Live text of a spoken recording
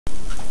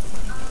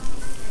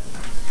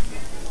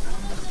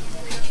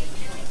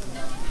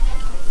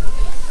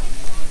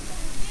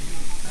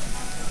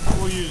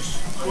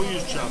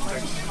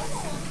interesting.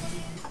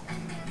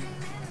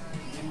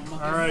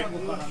 All right,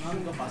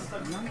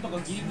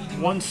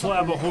 one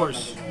slab of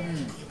horse.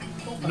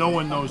 No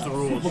one knows the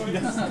rules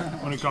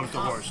when it comes to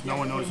horse. No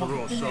one knows the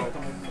rules, so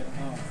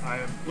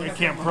I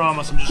can't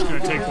promise I'm just gonna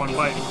take one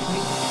bite.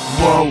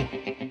 Whoa,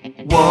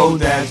 whoa,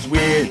 that's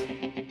weird.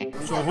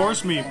 So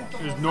horse meat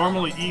is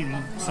normally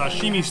eaten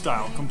sashimi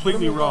style,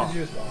 completely raw.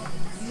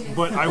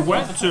 But I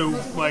went to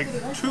like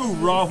 2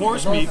 raw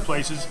horse meat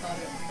places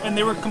and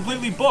they were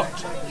completely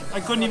booked. I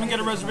couldn't even get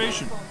a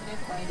reservation.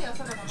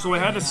 So I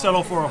had to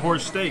settle for a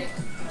horse steak.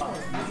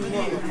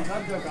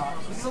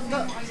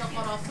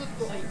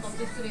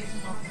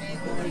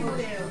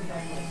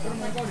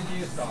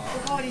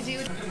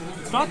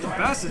 It's not the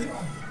best.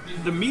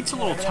 The meat's a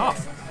little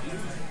tough.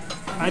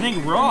 I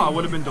think raw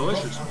would have been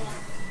delicious.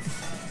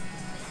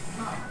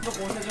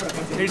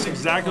 It tastes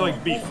exactly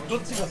like beef.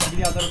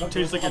 It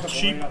tastes like a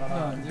cheap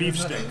beef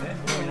steak.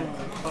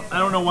 I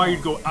don't know why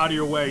you'd go out of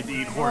your way to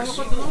eat horse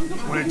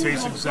when it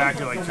tastes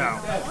exactly like cow.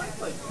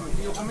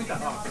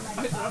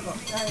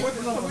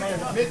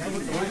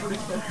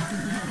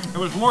 It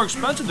was more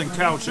expensive than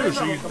cow too,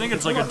 so you'd think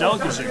it's like a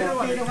delicacy.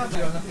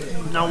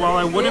 Now, while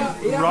I wouldn't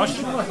rush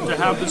to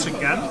have this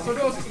again,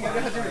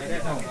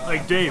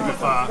 like Dave,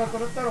 if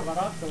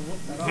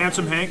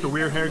Handsome Hank or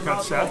Weird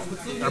Haircut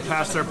Seth are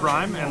past their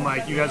prime and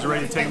like you guys are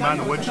ready to take them out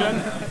in the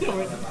woodshed,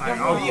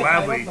 I'll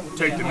gladly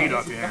take the meat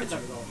off your hands.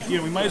 You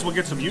know, we might as well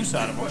get some use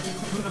out of them.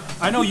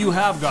 I know you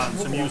have gotten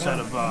some use out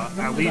of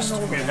at least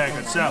Weird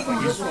Haircut Seth,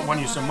 like he's won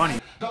you some money.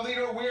 The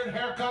leader of Weird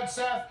Haircut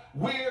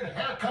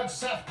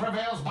Seth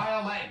prevails by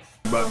a length.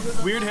 But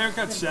Weird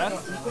Haircut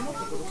Seth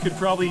could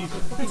probably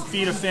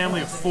feed a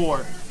family of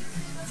 4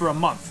 for a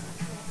month.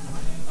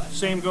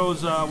 Same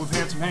goes with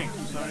Handsome Hank.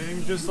 So I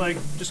mean,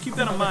 just keep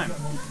that in mind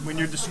when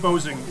you're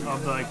disposing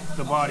of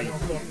the body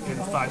in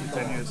 5 to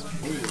 10 years.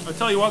 I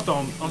tell you what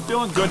though, I'm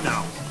feeling good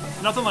now.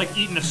 Nothing like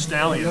eating a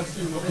stallion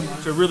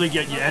to really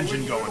get your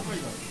engine going.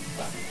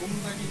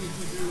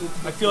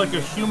 I feel like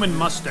a human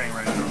Mustang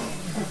right now.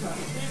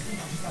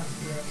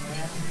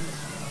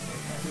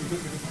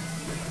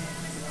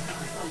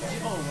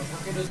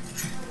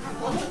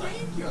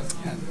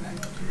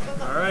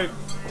 All right,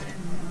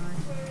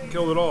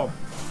 killed it all.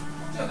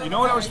 You know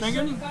what I was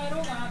thinking?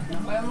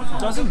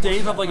 Doesn't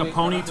Dave have like a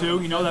pony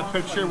too? You know that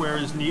picture where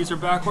his knees are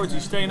backwards?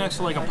 He's staying next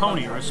to like a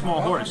pony or a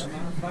small horse.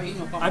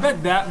 I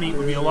bet that meat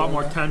would be a lot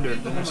more tender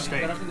than this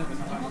steak.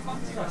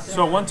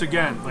 So once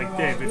again, like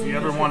Dave, if you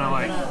ever want to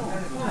like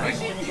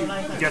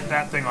get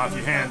that thing off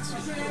your hands,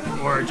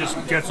 or it just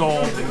gets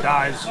old and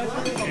dies,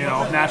 you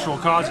know, of natural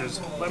causes,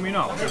 let me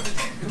know.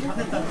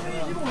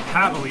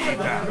 Happily eat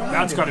that.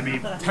 That's got to be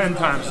 10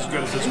 times as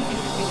good as this one.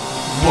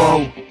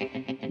 Whoa,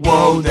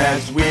 whoa,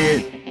 that's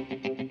weird.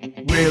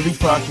 Really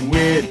fucking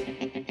weird.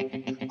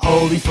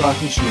 Holy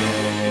fucking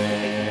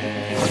shit.